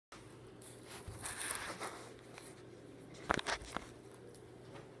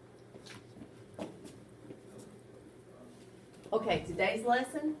Today's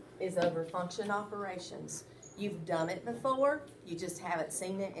lesson is over function operations. You've done it before, you just haven't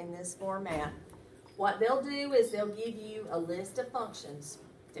seen it in this format. What they'll do is they'll give you a list of functions,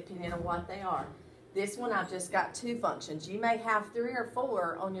 depending on what they are. This one, I've just got 2 functions. You may have 3 or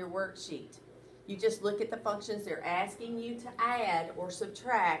 4 on your worksheet. You just look at the functions they're asking you to add or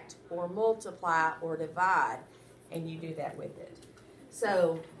subtract or multiply or divide, and you do that with it.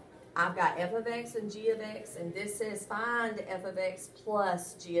 So I've got f of x and g of x, and this says find f of x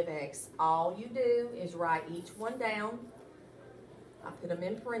plus g of x. All you do is write each one down. I put them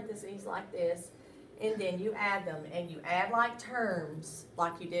in parentheses like this, and then you add them, and you add like terms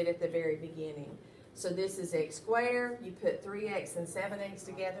like you did at the very beginning. So this is x squared. You put 3x and 7x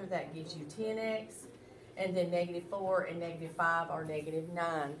together, that gives you 10x. And then -4 and -5 are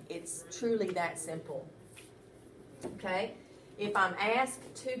 -9. It's truly that simple. Okay? If I'm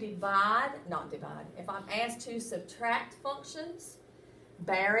asked to if I'm asked to subtract functions,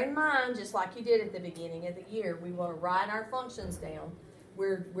 bear in mind, just like you did at the beginning of the year, we want to write our functions down.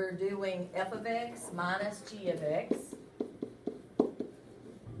 We're doing f of x minus g of x.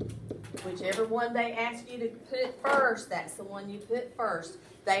 Whichever one they ask you to put first, that's the one you put first.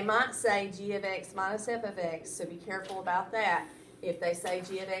 They might say g of x minus f of x, so be careful about that. If they say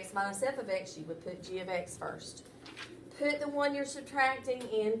g of x minus f of x, you would put g of x first. Put the one you're subtracting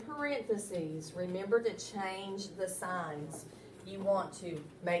in parentheses. Remember to change the signs. You want to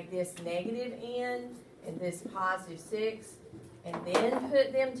make this -n and this +6, and then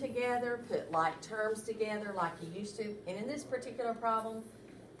put them together, put like terms together like you used to. And in this particular problem,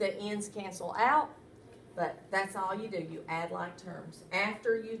 the ends cancel out, but that's all you do. You add like terms.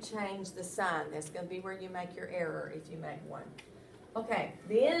 After you change the sign, that's going to be where you make your error if you make one. Okay,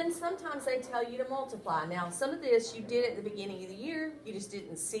 then sometimes they tell you to multiply. Now, some of this you did at the beginning of the year, you just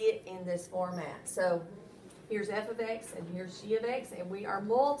didn't see it in this format. So here's f of x and here's g of x, and we are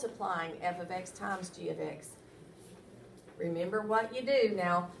multiplying f of x times g of x. Remember what you do.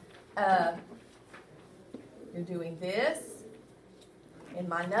 Now, you're doing this, and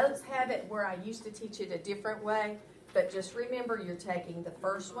my notes have it where I used to teach it a different way. But just remember, you're taking the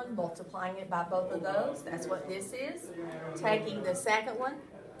first one, multiplying it by both of those. That's what this is. Taking the second one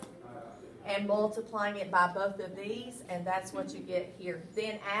and multiplying it by both of these, and that's what you get here.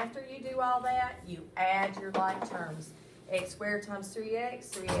 Then after you do all that, you add your like terms. X squared times 3x,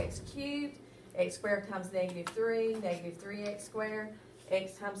 3x cubed. X squared times -3, -3x squared.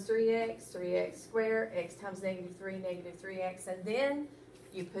 X times 3x, 3x squared. X times -3, -3x. And then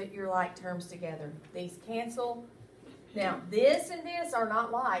you put your like terms together. These cancel. Now, this and this are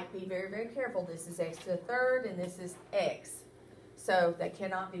not like. Be very, very careful. This is x to the third, and this is x. So they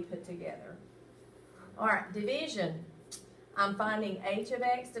cannot be put together. All right, division. I'm finding h of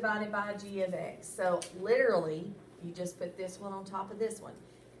x divided by g of x. So literally, you just put this one on top of this one.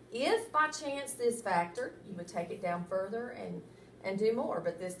 If by chance this factored, you would take it down further and do more,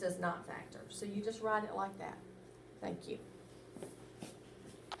 but this does not factor. So you just write it like that. Thank you.